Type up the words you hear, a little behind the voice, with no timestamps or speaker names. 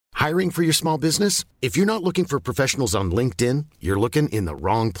Hiring for your small business? If you're not looking for professionals on LinkedIn, you're looking in the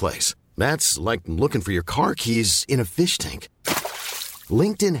wrong place. That's like looking for your car keys in a fish tank.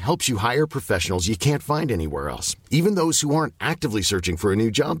 LinkedIn helps you hire professionals you can't find anywhere else, even those who aren't actively searching for a new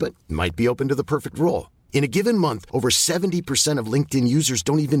job but might be open to the perfect role. In a given month, over 70% of LinkedIn users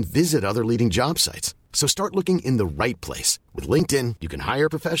don't even visit other leading job sites. So start looking in the right place. With LinkedIn, you can hire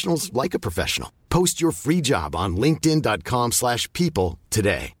professionals like a professional. Post your free job on linkedin.com/people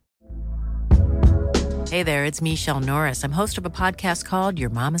today. Hey there, it's Michelle Norris. I'm host of a podcast called Your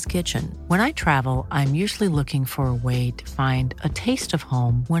Mama's Kitchen. When I travel, I'm usually looking for a way to find a taste of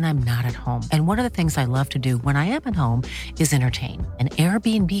home when I'm not at home. And one of the things I love to do when I am at home is entertain. And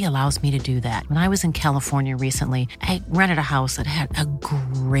Airbnb allows me to do that. When I was in California recently, I rented a house that had a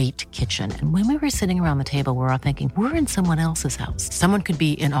great kitchen. And when we were sitting around the table, we're all thinking, we're in someone else's house. Someone could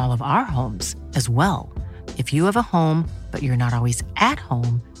be in all of our homes as well. If you have a home, but you're not always at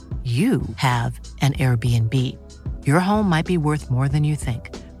home, you have an Airbnb. Your home might be worth more than you think.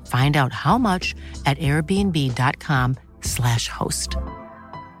 Find out how much at airbnb.com/host.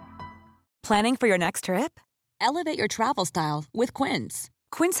 Planning for your next trip? Elevate your travel style with Quince.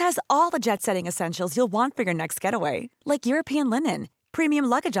 Quince has all the jet-setting essentials you'll want for your next getaway, like European linen, premium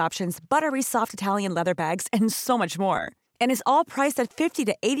luggage options, buttery soft Italian leather bags, and so much more. And is all priced at 50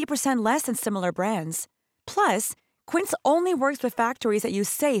 to 80% less than similar brands. Plus, Quince only works with factories that use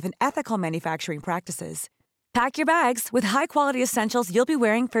safe and ethical manufacturing practices. Pack your bags with high-quality essentials you'll be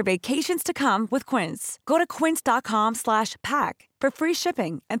wearing for vacations to come with Quince. Go to quince.com/pack for free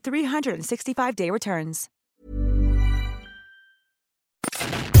shipping and 365-day returns.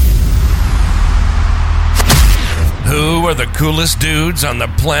 Who are the coolest dudes on the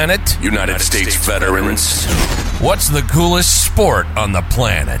planet? United States veterans. What's the coolest sport on the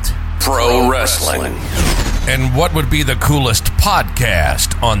planet? Pro wrestling. And what would be the coolest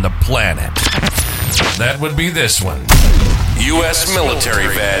podcast on the planet? That would be this one. U.S. military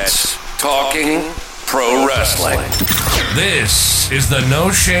vets talking pro wrestling. This is the No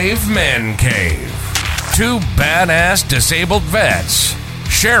Shave Man Cave. Two badass disabled vets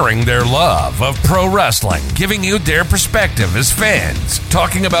sharing their love of pro wrestling, giving you their perspective as fans,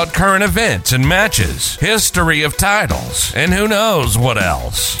 talking about current events and matches, history of titles, and who knows what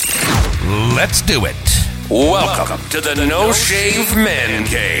else. Let's do it. Welcome to the No Shave Men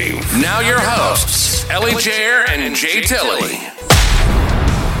Cave. Now your hosts, Ellie Jair and Jay Tilley.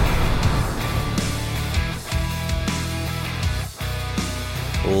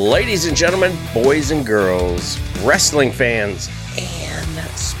 Ladies and gentlemen, boys and girls, wrestling fans, and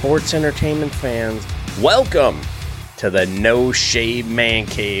sports entertainment fans, welcome to the No Shave Man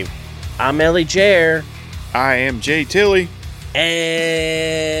Cave. I'm Ellie Jair. I am Jay Tilley.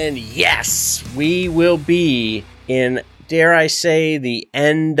 And yes, we will be in, dare I say, the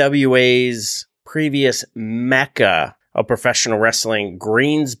NWA's previous mecca of professional wrestling,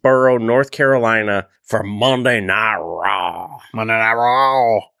 Greensboro, North Carolina, for Monday Night Raw. Monday Night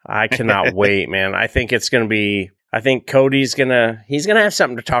Raw. I cannot wait, man. I think it's going to be, I think Cody's going to have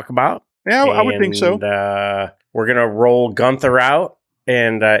something to talk about. Yeah, I would think so. We're going to roll Gunther out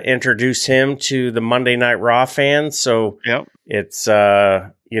and introduce him to the Monday Night Raw fans. So yep. It's,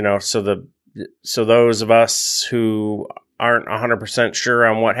 so those of us who aren't 100% sure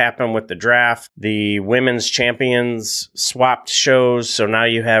on what happened with the draft, the women's champions swapped shows. So now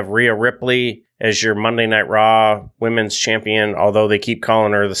you have Rhea Ripley as your Monday Night Raw women's champion, although they keep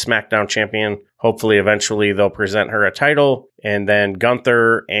calling her the SmackDown champion. Hopefully, eventually they'll present her a title. And then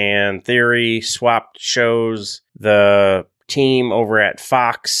Gunther and Theory swapped shows. The team over at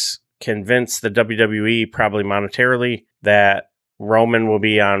Fox convinced the WWE, probably monetarily, that Roman will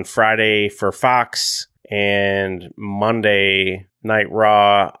be on Friday for Fox and Monday Night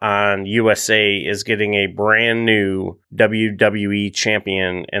Raw on USA is getting a brand new WWE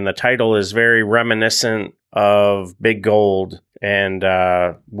champion. And the title is very reminiscent of Big Gold. And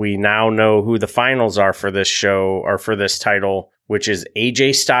we now know who the finals are for this show or for this title, which is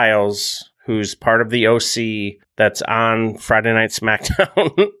AJ Styles, who's part of the OC that's on Friday Night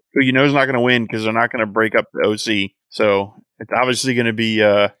SmackDown. Who you know is not going to win because they're not going to break up the OC. So it's obviously going to be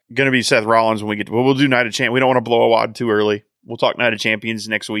Seth Rollins when we get to, we'll do Night of Champions. We don't want to blow a wad too early. We'll talk Night of Champions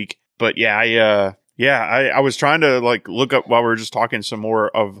next week. But yeah, I was trying to look up while we were just talking some more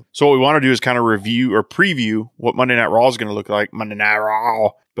of. So what we want to do is kind of review or preview what Monday Night Raw is going to look like. Monday Night Raw,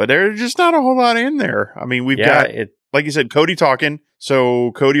 but there's just not a whole lot in there. I mean, we've got, like you said, Cody talking.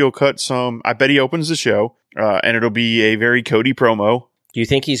 So Cody will cut some. I bet he opens the show, and it'll be a very Cody promo. Do you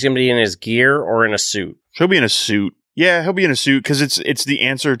think he's going to be in his gear or in a suit? He'll be in a suit. Yeah, he'll be in a suit because it's the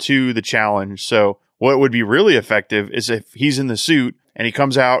answer to the challenge. So what would be really effective is if he's in the suit and he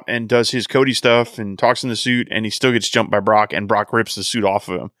comes out and does his Cody stuff and talks in the suit and he still gets jumped by Brock and Brock rips the suit off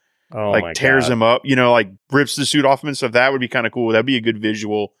of him. Oh, like my tears God. him up, you know, like rips the suit off him and stuff. That would be kind of cool. That'd be a good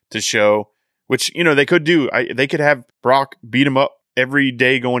visual to show, which, you know, they could do. They could have Brock beat him up every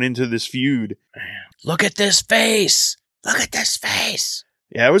day going into this feud. Look at this face. Look at this face.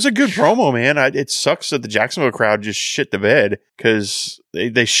 Yeah, it was a good promo, man. It sucks that the Jacksonville crowd just shit the bed because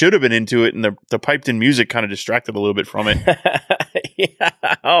they should have been into it, and the piped-in music kind of distracted a little bit from it. Yeah.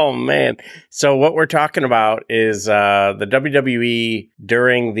 Oh, man. So what we're talking about is the WWE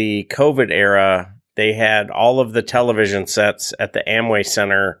during the COVID era, they had all of the television sets at the Amway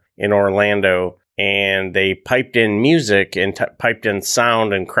Center in Orlando, and they piped in music and piped in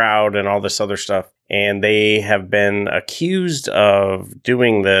sound and crowd and all this other stuff. And they have been accused of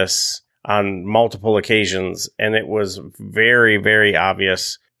doing this on multiple occasions. And it was very, very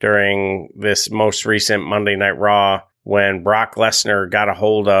obvious during this most recent Monday Night Raw when Brock Lesnar got a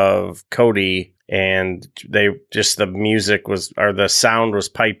hold of Cody and the music was, or the sound was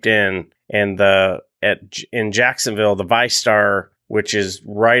piped in. And in Jacksonville, the ViStar, which is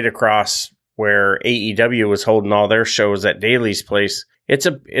right across where AEW was holding all their shows at Daly's place, it's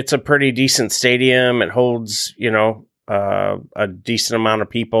a pretty decent stadium. It holds, you know, a decent amount of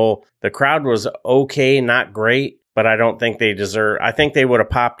people. The crowd was okay, not great, but I don't think they deserve. I think they would have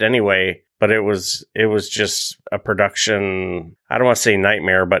popped anyway. But it was just a production. I don't want to say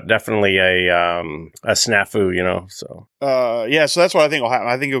nightmare, but definitely a snafu, you know. So yeah, so that's what I think will happen.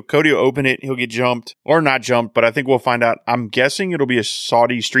 I think Cody will open it, he'll get jumped or not jumped, but I think we'll find out. I'm guessing it'll be a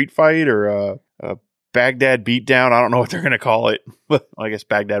Saudi street fight or a Baghdad beatdown. I don't know what they're going to call it. Well, I guess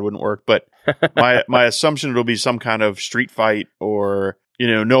Baghdad wouldn't work, but my assumption it'll be some kind of street fight or, you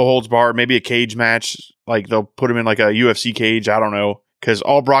know, no holds barred, maybe a cage match. Like they'll put him in like a UFC cage. I don't know. Because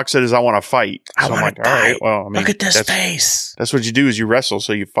all Brock said is, I want to fight. So I'm like, all right, well, I mean, look at this face. That's what you do is you wrestle,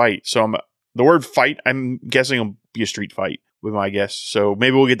 so you fight. So the word fight, I'm guessing will be a street fight with my guess. So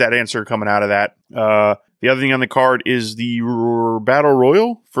maybe we'll get that answer coming out of that. The other thing on the card is the Battle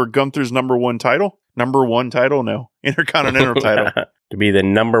Royal for Gunther's number one title. Number one title? No. Intercontinental title. To be the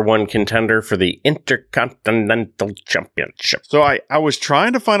number one contender for the Intercontinental Championship. So I was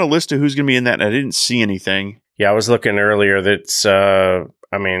trying to find a list of who's going to be in that, and I didn't see anything. Yeah, I was looking earlier. That's,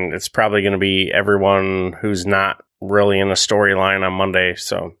 it's probably going to be everyone who's not really in a storyline on Monday.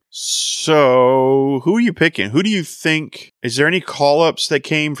 So who are you picking? Who do you think? Is there any call-ups that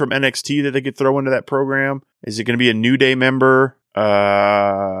came from NXT that they could throw into that program? Is it going to be a New Day member?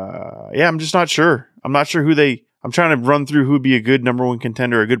 Yeah, I'm just not sure. I'm not sure I'm trying to run through who would be a good number one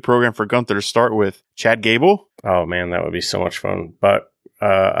contender, a good program for Gunther to start with. Chad Gable? Oh, man, that would be so much fun. But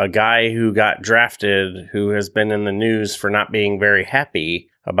a guy who got drafted who has been in the news for not being very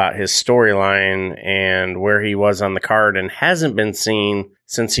happy about his storyline and where he was on the card and hasn't been seen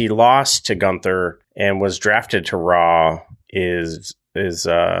since he lost to Gunther and was drafted to Raw is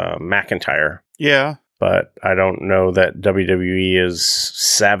McIntyre. Yeah. But I don't know that WWE is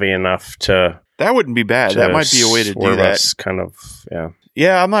savvy enough to... That wouldn't be bad. That might be a way to do that. Kind of, yeah.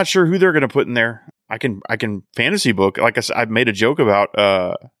 Yeah, I'm not sure who they're going to put in there. I can fantasy book. Like I said, I've made a joke about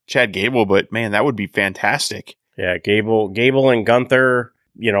Chad Gable, but man, that would be fantastic. Yeah, Gable and Gunther,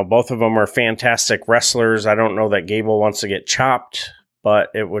 you know, both of them are fantastic wrestlers. I don't know that Gable wants to get chopped, but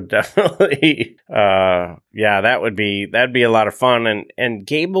it would definitely, that'd be a lot of fun. And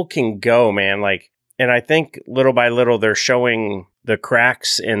Gable can go, man. Like, and I think little by little they're showing the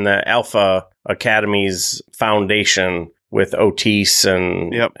cracks in the Alpha Academy's foundation with Otis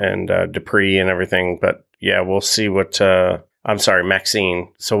and Dupree and everything. But yeah, we'll see what,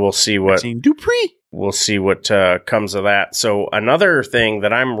 Maxine. So we'll see what. Maxine Dupree. We'll see what comes of that. So another thing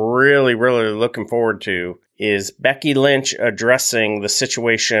that I'm really, really looking forward to is Becky Lynch addressing the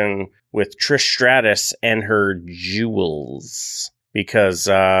situation with Trish Stratus and her jewels. Because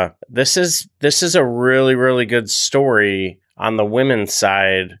this is a really, really good story on the women's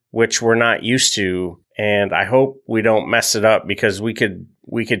side, which we're not used to. And I hope we don't mess it up because we could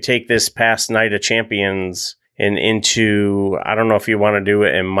take this past Night of Champions and into, I don't know if you want to do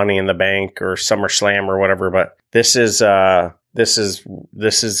it in Money in the Bank or SummerSlam or whatever, but this is going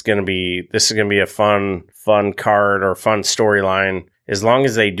to be a fun card or fun storyline as long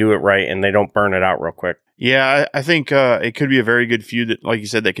as they do it right and they don't burn it out real quick. Yeah, I think it could be a very good feud that, like you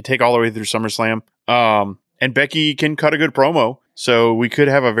said, that could take all the way through SummerSlam. And Becky can cut a good promo, so we could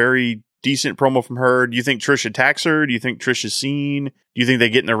have a very decent promo from her. Do you think Trish attacks her? Do you think Trish is seen? Do you think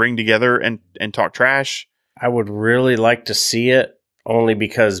they get in the ring together and talk trash? I would really like to see it, only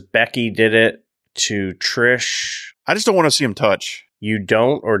because Becky did it to Trish. I just don't want to see him touch. You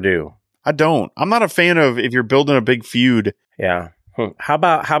don't or do? I don't. I'm not a fan of if you're building a big feud. Yeah. How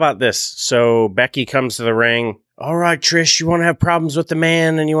about this? So Becky comes to the ring. All right, Trish, you want to have problems with the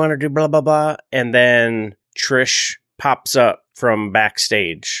man and you want to do blah, blah, blah. And then Trish pops up from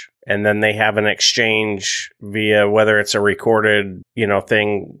backstage. And then they have an exchange via whether it's a recorded,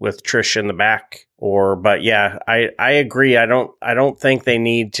 thing with Trish in the back but yeah, I agree. I don't think they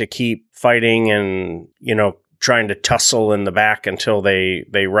need to keep fighting and, trying to tussle in the back until they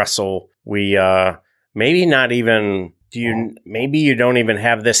wrestle. Maybe not even, maybe you don't even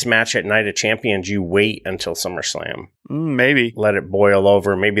have this match at Night of Champions. You wait until SummerSlam. Maybe. Let it boil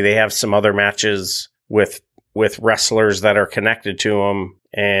over. Maybe they have some other matches with wrestlers that are connected to them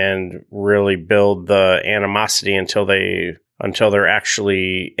and really build the animosity until they're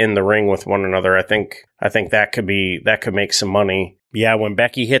actually in the ring with one another. I think that could make some money. Yeah, when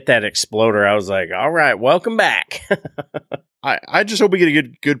Becky hit that exploder, I was like, all right, welcome back. I just hope we get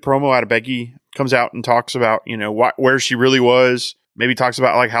a good promo out of Becky. Comes out and talks about, where she really was. Maybe talks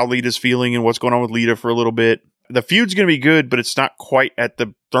about like how Lita's feeling and what's going on with Lita for a little bit. The feud's going to be good, but it's not quite at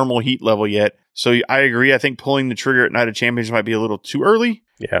the thermal heat level yet. So I agree. I think pulling the trigger at Night of Champions might be a little too early.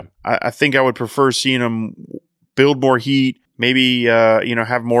 Yeah. I think I would prefer seeing them build more heat. Maybe,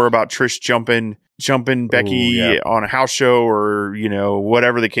 have more about Trish jumping Becky on a house show or,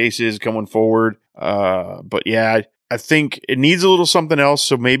 whatever the case is going forward. But yeah, I think it needs a little something else.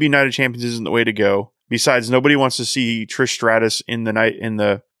 So maybe Night of Champions isn't the way to go. Besides, nobody wants to see Trish Stratus in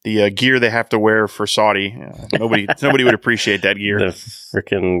the gear they have to wear for Saudi. Nobody would appreciate that gear. The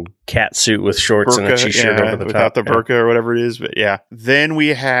freaking cat suit with shorts burka, and a t-shirt over the without top. the burqa or whatever it is. But yeah. Then we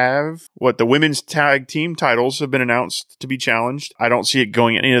have the women's tag team titles have been announced to be challenged. I don't see it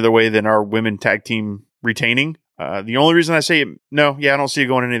going any other way than our women tag team retaining. The only reason I say I don't see it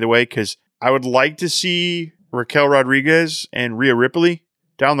going any other way because I would like to see Raquel Rodriguez and Rhea Ripley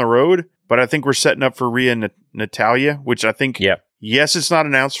down the road. But I think we're setting up for Rhea and Natalia, which I think, yes, it's not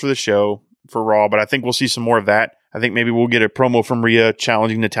announced for the show for Raw, but I think we'll see some more of that. I think maybe we'll get a promo from Rhea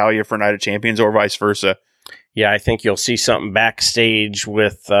challenging Natalia for Night of Champions or vice versa. Yeah, I think you'll see something backstage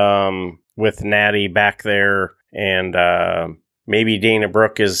with Natty back there, and maybe Dana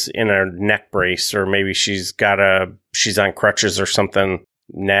Brooke is in a neck brace, or maybe she's on crutches or something.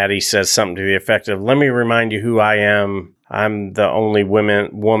 Natty says something to the effect of, "Let me remind you who I am. I'm the only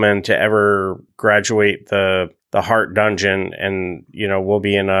woman to ever graduate the Heart Dungeon, and we'll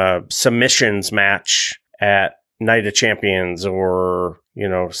be in a submissions match at Night of Champions or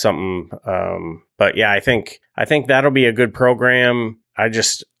something." But yeah, I think that'll be a good program.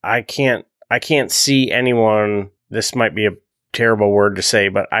 I can't see anyone. This might be a terrible word to say,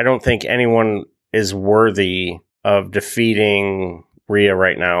 but I don't think anyone is worthy of defeating Rhea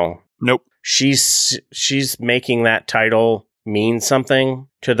right now. Nope. She's making that title mean something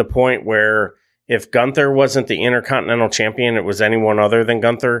to the point where if Gunther wasn't the Intercontinental Champion, it was anyone other than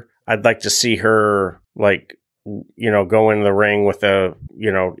Gunther, I'd like to see her go in the ring with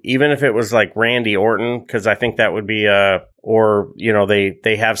even if it was like Randy Orton, because I think that would be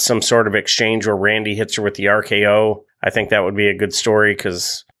they have some sort of exchange where Randy hits her with the RKO. I think that would be a good story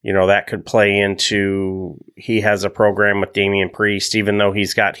because that could play into he has a program with Damian Priest, even though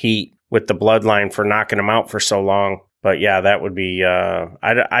he's got heat with the Bloodline for knocking him out for so long. But yeah, that would be,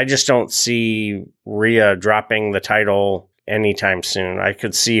 I just don't see Rhea dropping the title anytime soon. I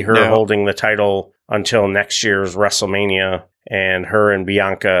could see her holding the title until next year's WrestleMania, and her and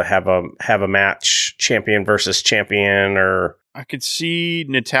Bianca have a match, champion versus champion, or I could see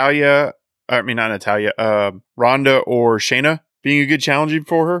Ronda or Shayna being a good challenge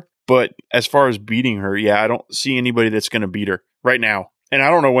for her. But as far as beating her, I don't see anybody that's going to beat her right now. And I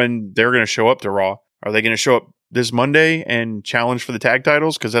don't know when they're going to show up to Raw. Are they going to show up this Monday and challenge for the tag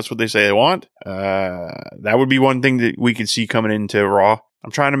titles? Because that's what they say they want. That would be one thing that we could see coming into Raw.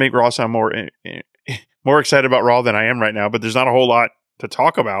 I'm trying to make Raw sound more excited about Raw than I am right now, but there's not a whole lot to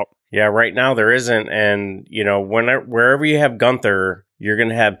talk about. Yeah, right now there isn't. And, wherever you have Gunther, you're going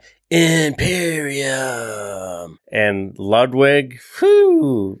to have Imperium and Ludwig.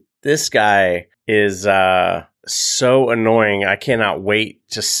 Whew, this guy is so annoying. I cannot wait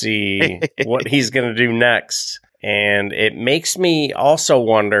to see what he's going to do next. And it makes me also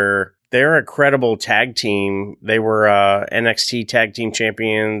wonder, they're a credible tag team. They were NXT tag team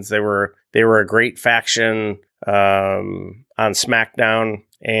champions. They were a great faction on SmackDown,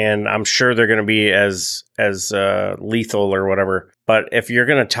 and I'm sure they're going to be as lethal or whatever. But if you're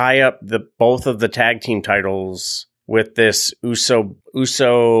going to tie up both of the tag team titles with this Uso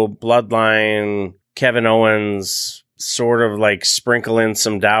Bloodline, Kevin Owens, sort of like sprinkle in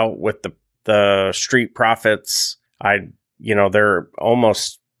some doubt with the Street Profits, they're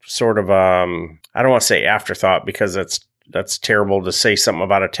almost sort of, I don't want to say afterthought because that's terrible to say something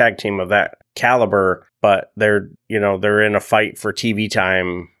about a tag team of that caliber, but they're in a fight for TV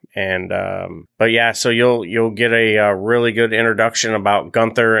time. And, but yeah, so you'll get a really good introduction about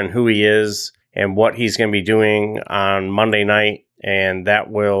Gunther and who he is and what he's going to be doing on Monday night. And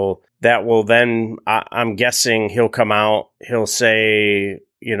that will then, I'm guessing he'll come out, he'll say,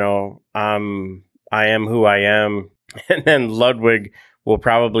 I am who I am. And then Ludwig will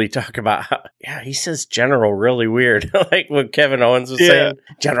probably talk about he says general really weird. Like what Kevin Owens was saying,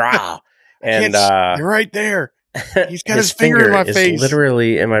 general. And you're right there. He's got his finger in my face.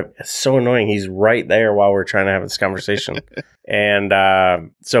 Literally it's so annoying. He's right there while we're trying to have this conversation.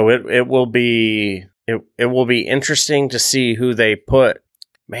 And so it will be interesting to see who they put.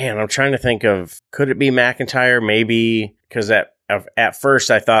 Man, I'm trying to think of, could it be McIntyre? Maybe, because at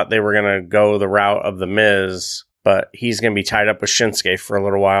first I thought they were going to go the route of The Miz, but he's going to be tied up with Shinsuke for a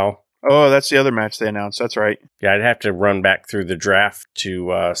little while. Oh, that's the other match they announced. That's right. Yeah, I'd have to run back through the draft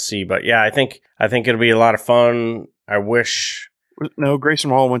to see, but yeah, I think it'll be a lot of fun. I wish. No, Grayson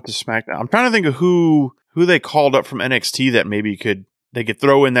Waller went to SmackDown. I'm trying to think of who they called up from NXT that maybe they could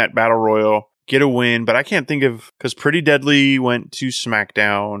throw in that Battle Royal, get a win, but I can't think of, because Pretty Deadly went to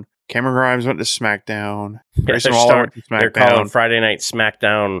SmackDown. Cameron Grimes went to SmackDown. Grayson Waller went to SmackDown. They're calling Friday Night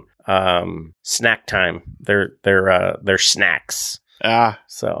SmackDown snack time. They're snacks.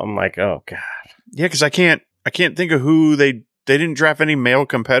 So I'm like, oh god. Yeah, because I can't think of who they didn't draft any male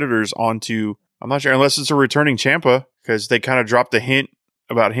competitors onto. I'm not sure, unless it's a returning Ciampa, because they kind of dropped a hint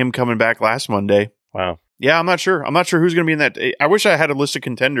about him coming back last Monday. Wow. Yeah, I'm not sure. I'm not sure who's going to be in that. I wish I had a list of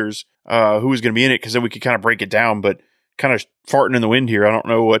contenders who was going to be in it, because then we could kind of break it down. But kind of farting in the wind here. I don't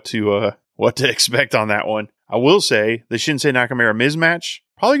know what to expect on that one. I will say the Shinsei Nakamura Miz match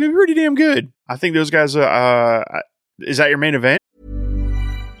probably going to be pretty damn good. I think those guys. Is that your main event?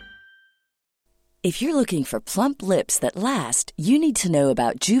 If you're looking for plump lips that last, you need to know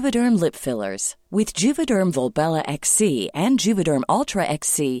about Juvederm lip fillers. With Juvederm Volbella XC and Juvederm Ultra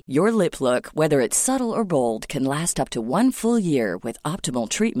XC, your lip look, whether it's subtle or bold, can last up to 1 full year with optimal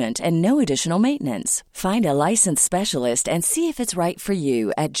treatment and no additional maintenance. Find a licensed specialist and see if it's right for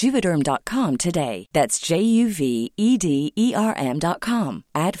you at Juvederm.com today. That's JUVEDERM.com.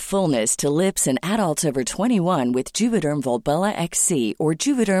 Add fullness to lips in adults over 21 with Juvederm Volbella XC or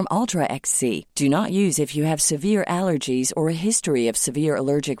Juvederm Ultra XC. Do not use if you have severe allergies or a history of severe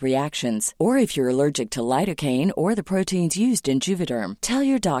allergic reactions, or if you're allergic to lidocaine or the proteins used in Juvederm. Tell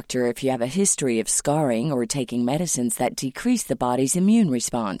your doctor if you have a history of scarring or taking medicines that decrease the body's immune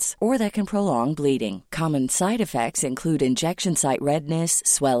response or that can prolong bleeding. Common side effects include injection site redness,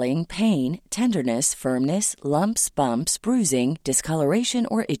 swelling, pain, tenderness, firmness, lumps, bumps, bruising, discoloration,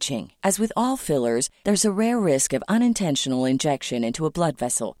 or itching. As with all fillers, there's a rare risk of unintentional injection into a blood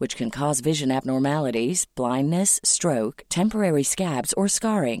vessel, which can cause vision abnormalities, blindness, stroke, temporary scabs, or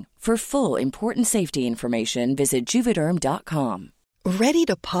scarring. For full, important safety information, visit Juvederm.com. Ready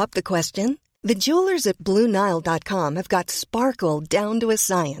to pop the question? The jewelers at BlueNile.com have got sparkle down to a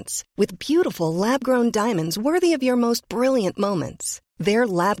science with beautiful lab-grown diamonds worthy of your most brilliant moments. Their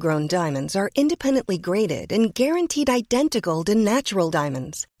lab-grown diamonds are independently graded and guaranteed identical to natural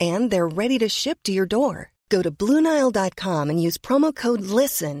diamonds, and they're ready to ship to your door. Go to BlueNile.com and use promo code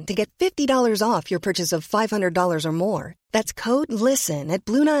LISTEN to get $50 off your purchase of $500 or more. That's code LISTEN at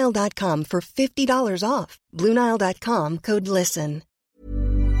BlueNile.com for $50 off. BlueNile.com, code LISTEN.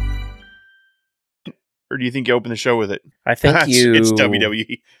 Or do you think you open the show with it? I think It's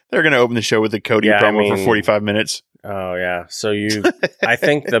WWE. They're going to open the show with the Cody promo for 45 minutes. Oh, yeah. So I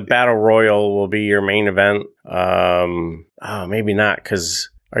think the Battle Royal will be your main event. Maybe not, because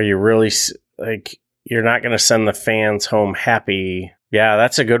are you really, you're not going to send the fans home happy. Yeah,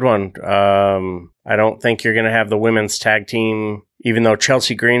 that's a good one. I don't think you're going to have the women's tag team, even though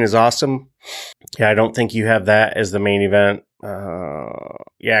Chelsea Green is awesome. Yeah, I don't think you have that as the main event.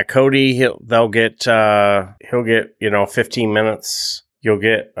 Cody, he'll get 15 minutes. You'll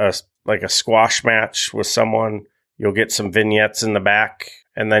get a squash match with someone. You'll get some vignettes in the back,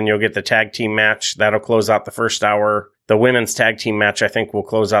 and then you'll get the tag team match. That'll close out the first hour. The women's tag team match, I think, will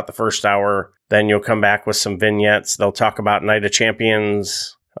close out the first hour. Then you'll come back with some vignettes. They'll talk about Night of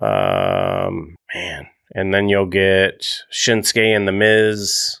Champions. And then you'll get Shinsuke and The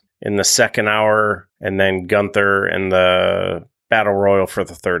Miz in the second hour, and then Gunther and the Battle Royal for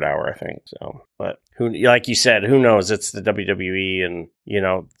the third hour, I think. So, but like you said, who knows? It's the WWE, and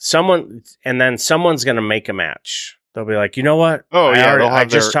someone's going to make a match. They'll be like, you know what? Oh yeah, I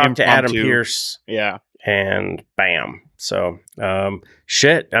just talked to Adam Pearce. Yeah, and bam. So,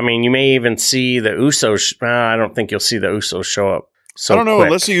 shit. I mean, you may even see the Usos. I don't think you'll see the Usos show up. so I don't know, quick.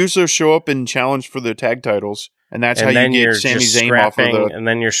 unless the Usos show up and challenge for the tag titles, and that's And how then you you're get Sami just Zayn off of scrapping, the... and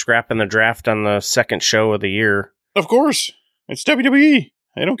then you're scrapping the draft on the second show of the year. Of course. It's WWE.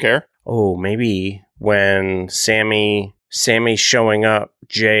 I don't care. Oh, maybe when Sammy's showing up,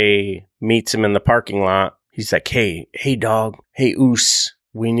 Jay meets him in the parking lot. He's like, hey dog, hey Oos,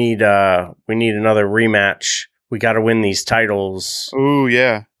 we need another rematch. We got to win these titles. Oh,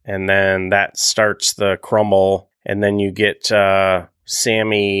 yeah. And then that starts the crumble. And then you get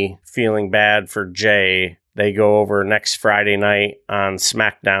Sammy feeling bad for Jay. They go over next Friday night on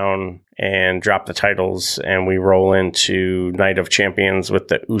SmackDown and drop the titles. And we roll into Night of Champions with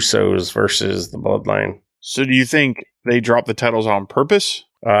the Usos versus the Bloodline. So do you think they drop the titles on purpose?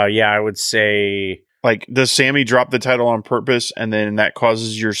 Yeah, I would say... Like, does Sammy drop the title on purpose and then that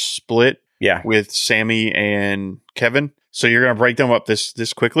causes your split? Yeah. With Sammy and Kevin? So you're going to break them up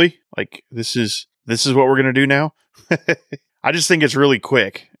this quickly? Like, this is what we're going to do now? I just think it's really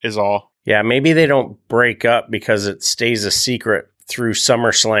quick, is all. Yeah, maybe they don't break up because it stays a secret through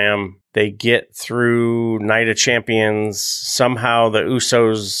SummerSlam. They get through Night of Champions. Somehow the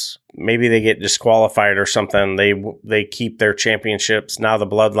Usos, maybe they get disqualified or something. They keep their championships. Now the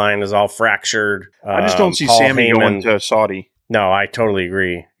bloodline is all fractured. I just don't see Paul Sammy Heyman going to Saudi. No, I totally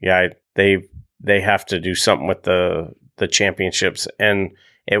agree. Yeah, they have to do something with the championships. And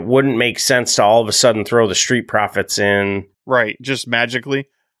it wouldn't make sense to all of a sudden throw the Street Profits in. Right, just magically.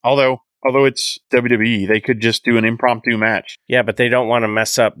 Although it's WWE, they could just do an impromptu match. Yeah, but they don't want to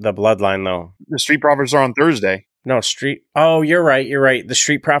mess up the bloodline, though. The Street Profits are on Thursday. No, Oh, you're right. The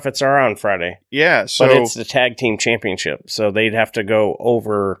Street Profits are on Friday. Yeah, so... But it's the tag team championship, so they'd have to go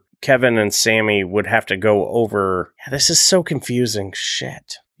over... Kevin and Sammy would have to go over... Yeah, this is so confusing.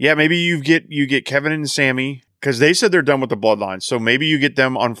 Shit. Yeah, maybe you get Kevin and Sammy... Because they said they're done with the bloodline. So maybe you get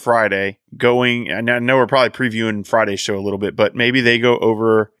them on Friday going, and I know we're probably previewing Friday's show a little bit, but maybe they go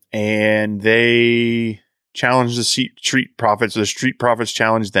over and they challenge the Street Profits. The Street Profits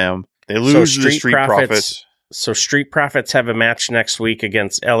challenge them. They lose the Street Profits. So Street Profits have a match next week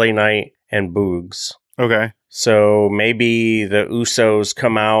against LA Knight and Boogs. Okay. So maybe the Usos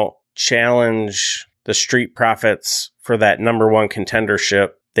come out, challenge the Street Profits for that number one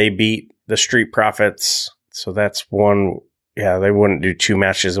contendership. They beat the Street Profits. So that's one. Yeah, they wouldn't do two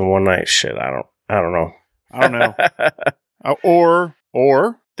matches in one night. Shit, I don't know.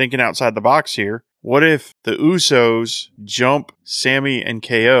 Or thinking outside the box here, what if the Usos jump Sammy and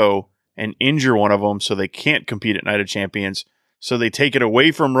KO and injure one of them so they can't compete at Night of Champions? So they take it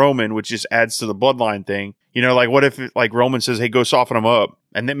away from Roman, which just adds to the bloodline thing. You know, like what if like Roman says, hey, go soften them up.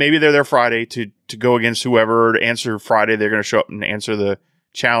 And then maybe they're there Friday to go against whoever to answer Friday. They're going to show up and answer the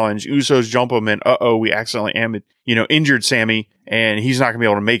challenge. Usos jump him and we accidentally injured Sammy and he's not gonna be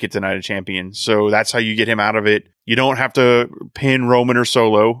able to make it to Night of Champions. So that's how you get him out of it. You don't have to pin Roman or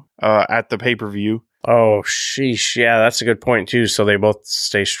Solo at the pay-per-view. Oh sheesh, yeah, that's a good point too. So they both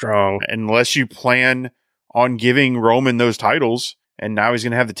stay strong. Unless you plan on giving Roman those titles, and now he's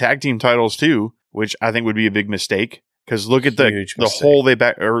gonna have the tag team titles too, which I think would be a big mistake. Because look at the hole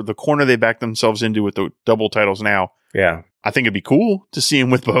the corner they back themselves into with the double titles now. Yeah. I think it'd be cool to see him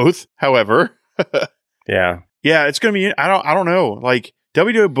with both. However, yeah, it's gonna be. I don't know. Like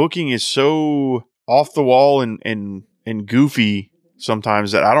WWE booking is so off the wall and goofy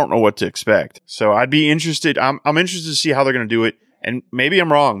sometimes that I don't know what to expect. So I'd be interested. I'm interested to see how they're gonna do it. And maybe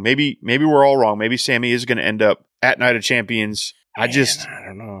I'm wrong. Maybe we're all wrong. Maybe Sammy is gonna end up at Night of Champions. I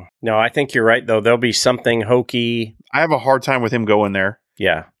don't know. No, I think you're right though. There'll be something hokey. I have a hard time with him going there.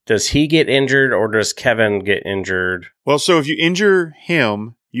 Yeah. Does he get injured or does Kevin get injured? Well, so if you injure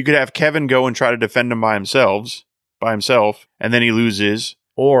him, you could have Kevin go and try to defend him by himself, and then he loses.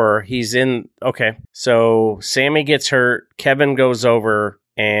 Or he's in... Okay, so Sammy gets hurt, Kevin goes over,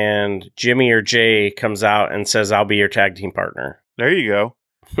 and Jimmy or Jay comes out and says, I'll be your tag team partner. There you go.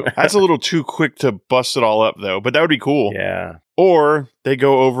 That's a little too quick to bust it all up, though, but that would be cool. Yeah. Or they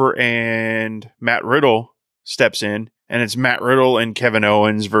go over and Matt Riddle steps in, and it's Matt Riddle and Kevin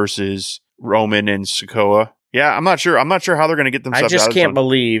Owens versus Roman and Sikoa. Yeah, I'm not sure how they're going to get themselves out of I just can't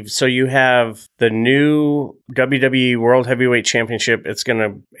believe. So you have the new WWE World Heavyweight Championship. It's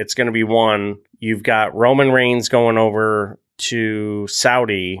gonna be won. You've got Roman Reigns going over to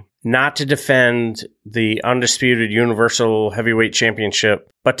Saudi, not to defend the undisputed Universal Heavyweight Championship,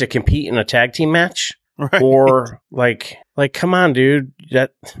 but to compete in a tag team match. Right. Or like, come on, dude.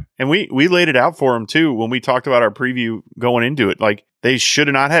 And we laid it out for him too when we talked about our preview going into it. Like, they should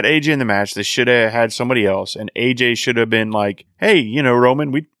have not had AJ in the match. They should have had somebody else. And AJ should have been like, hey,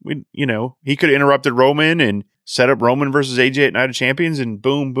 Roman, we he could have interrupted Roman and set up Roman versus AJ at Night of Champions and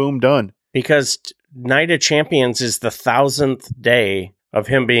boom, boom, done. Because Night of Champions is the 1,000th day of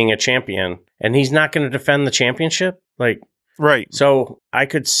him being a champion, and he's not going to defend the championship? Like, right. So I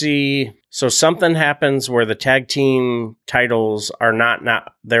could see, so something happens where the tag team titles are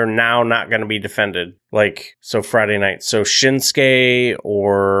they're now not going to be defended. Like, so Friday night. So Shinsuke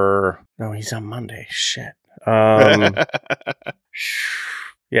no, he's on Monday. Shit.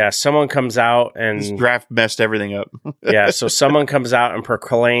 Yeah, someone comes out and... This draft messed everything up. Yeah, so someone comes out and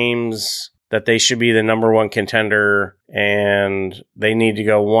proclaims that they should be the number one contender and they need to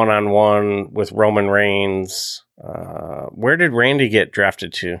go one-on-one with Roman Reigns. Where did Randy get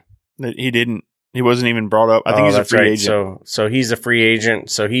drafted to? He didn't. He wasn't even brought up. I think he's a free agent. So he's a free agent.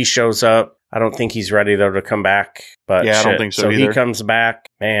 So he shows up. I don't think he's ready, though, to come back. But yeah, I don't think so either. He comes back.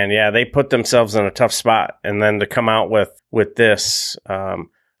 Man, yeah, they put themselves in a tough spot. And then to come out with this...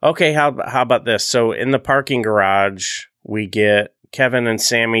 Okay, how about this? So in the parking garage, we get Kevin and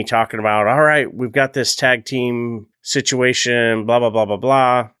Sammy talking about, all right, we've got this tag team situation, blah, blah, blah, blah,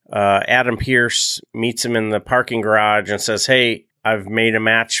 blah. Adam Pearce meets him in the parking garage and says, hey, I've made a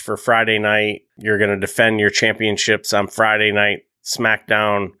match for Friday night. You're going to defend your championships on Friday night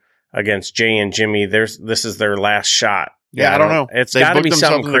SmackDown against Jay and Jimmy. This is their last shot. Yeah, I don't know. It's got to be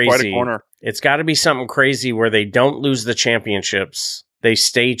something crazy. It's got to be something crazy where they don't lose the championships. They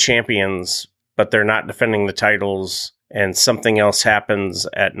stay champions, but they're not defending the titles, and something else happens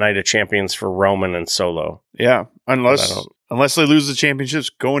at Night of Champions for Roman and Solo. Yeah, unless they lose the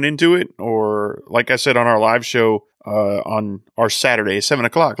championships going into it, or like I said on our live show on our Saturday, 7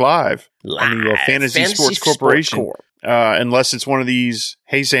 o'clock live on the Fantasy Sports Corporation. Unless it's one of these,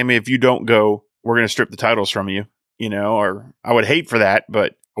 hey, Sammy, if you don't go, we're going to strip the titles from you, or I would hate for that,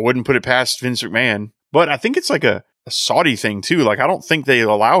 but I wouldn't put it past Vince McMahon. But I think it's like a Saudi thing too. Like, I don't think they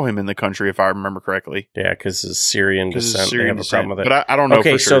allow him in the country, if I remember correctly. Yeah, because his Syrian descent. They have a problem with it. But I don't know.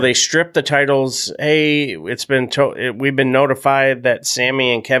 Okay, for sure. So they stripped the titles. Hey, it's been we've been notified that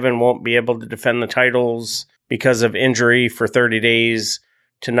Sammy and Kevin won't be able to defend the titles because of injury for 30 days.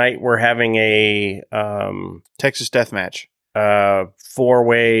 Tonight we're having a Texas Death Match,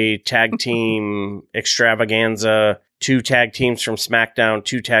 4-way tag team extravaganza. 2 tag teams from SmackDown,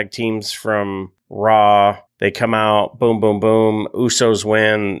 2 tag teams from Raw. They come out, boom, boom, boom. Usos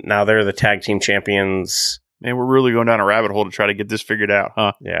win. Now they're the tag team champions. Man, we're really going down a rabbit hole to try to get this figured out,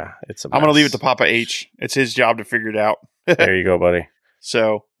 huh? Yeah, it's a mess. I'm going to leave it to Papa H. It's his job to figure it out. There you go, buddy.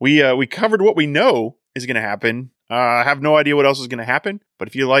 So we covered what we know is going to happen. I have no idea what else is going to happen. But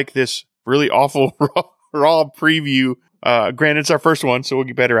if you like this really awful Raw preview, granted, it's our first one, so we'll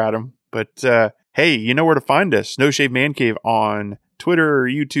get better at them. But hey, you know where to find us. No Shave Man Cave on Twitter,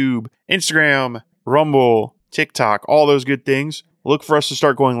 YouTube, Instagram, Rumble, TikTok, all those good things. Look for us to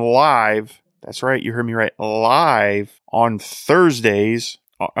start going live. That's right. You heard me right. Live on Thursdays.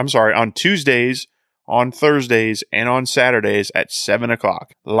 On Tuesdays, on Thursdays, and on Saturdays at 7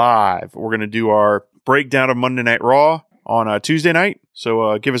 o'clock. Live. We're going to do our breakdown of Monday Night Raw on Tuesday night.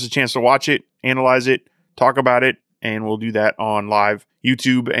 So give us a chance to watch it, analyze it, talk about it, and we'll do that on live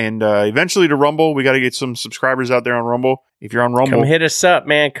YouTube and eventually to Rumble. We got to get some subscribers out there on Rumble. If you're on Rumble, come hit us up,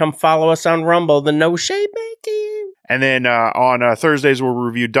 man. Come follow us on Rumble, the No Shave Man Cave. And then on Thursdays we'll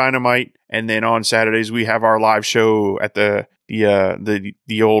review Dynamite, and then on Saturdays we have our live show at the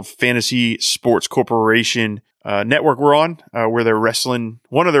old Fantasy Sports Corporation network we're on, where they're wrestling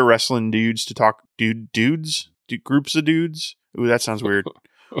one of their wrestling dudes to talk groups of dudes. Ooh, that sounds weird.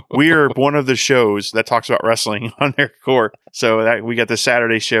 We are one of the shows that talks about wrestling on their core. So that we got the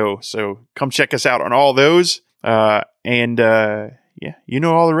Saturday show. So come check us out on all those. Yeah, you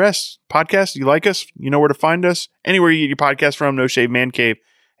know all the rest. Podcast, you like us, you know where to find us. Anywhere you get your podcast from, No Shave Man Cave.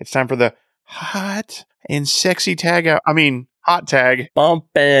 It's time for the hot and sexy tag out. I mean, hot tag. Bump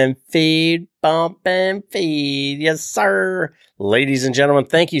and feed. Yes, sir. Ladies and gentlemen,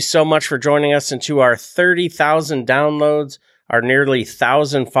 thank you so much for joining us into our 30,000 downloads. Our nearly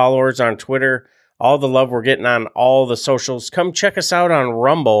 1,000 followers on Twitter, all the love we're getting on all the socials. Come check us out on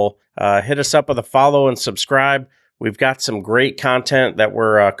Rumble. Hit us up with a follow and subscribe. We've got some great content that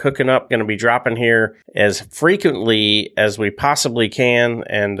we're cooking up, going to be dropping here as frequently as we possibly can,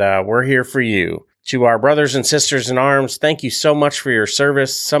 and we're here for you. To our brothers and sisters in arms, thank you so much for your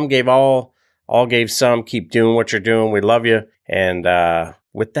service. Some gave all gave some. Keep doing what you're doing. We love you. And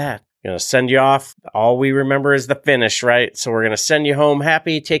with that, going to send you off. All we remember is the finish, right? So we're going to send you home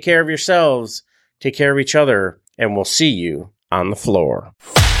happy. Take care of yourselves. Take care of each other. And we'll see you on the floor.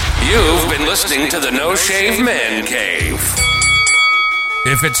 You've been listening to the No Shave Man Cave.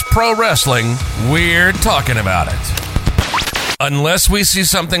 If it's pro wrestling, we're talking about it. Unless we see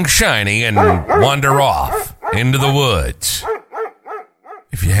something shiny and wander off into the woods.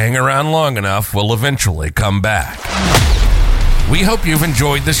 If you hang around long enough, we'll eventually come back. We hope you've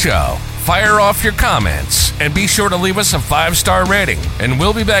enjoyed the show. Fire off your comments and be sure to leave us a 5-star rating, and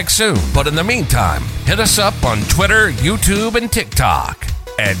we'll be back soon. But in the meantime, hit us up on Twitter, YouTube, and TikTok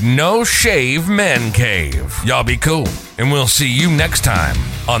at No Shave Men Cave. Y'all be cool, and we'll see you next time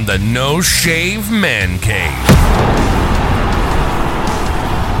on the No Shave Men Cave.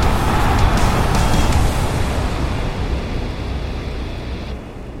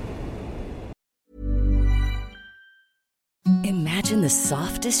 Imagine the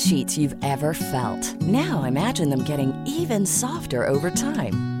softest sheets you've ever felt. Now imagine them getting even softer over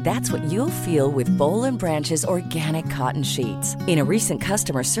time. That's what you'll feel with Boll & Branch's organic cotton sheets. In a recent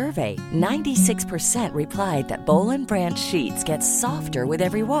customer survey, 96% replied that Boll & Branch sheets get softer with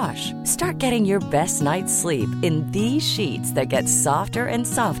every wash. Start getting your best night's sleep in these sheets that get softer and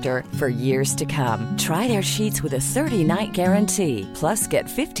softer for years to come. Try their sheets with a 30-night guarantee. Plus, get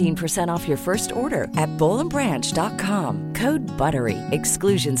 15% off your first order at bollandbranch.com. Code BUTTERY.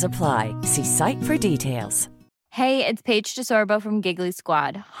 Exclusions apply. See site for details. Hey, it's Paige DeSorbo from Giggly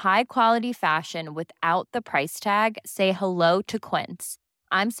Squad. High quality fashion without the price tag. Say hello to Quince.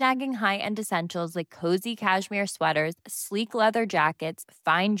 I'm snagging high-end essentials like cozy cashmere sweaters, sleek leather jackets,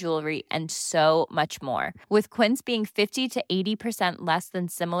 fine jewelry, and so much more. With Quince being 50 to 80% less than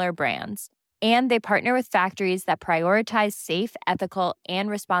similar brands. And they partner with factories that prioritize safe, ethical, and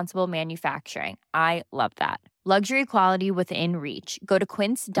responsible manufacturing. I love that. Luxury quality within reach. Go to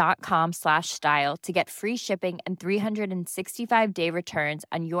quince.com/style to get free shipping and 365-day returns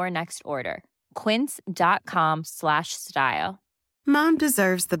on your next order. Quince.com/style. Mom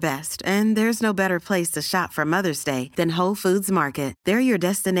deserves the best, and there's no better place to shop for Mother's Day than Whole Foods Market. They're your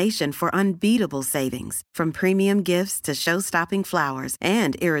destination for unbeatable savings, from premium gifts to show-stopping flowers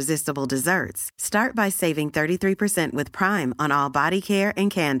and irresistible desserts. Start by saving 33% with Prime on all body care and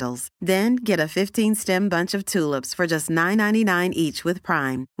candles. Then get a 15-stem bunch of tulips for just $9.99 each with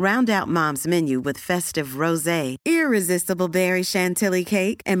Prime. Round out Mom's menu with festive rosé, irresistible berry chantilly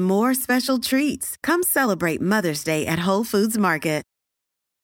cake, and more special treats. Come celebrate Mother's Day at Whole Foods Market.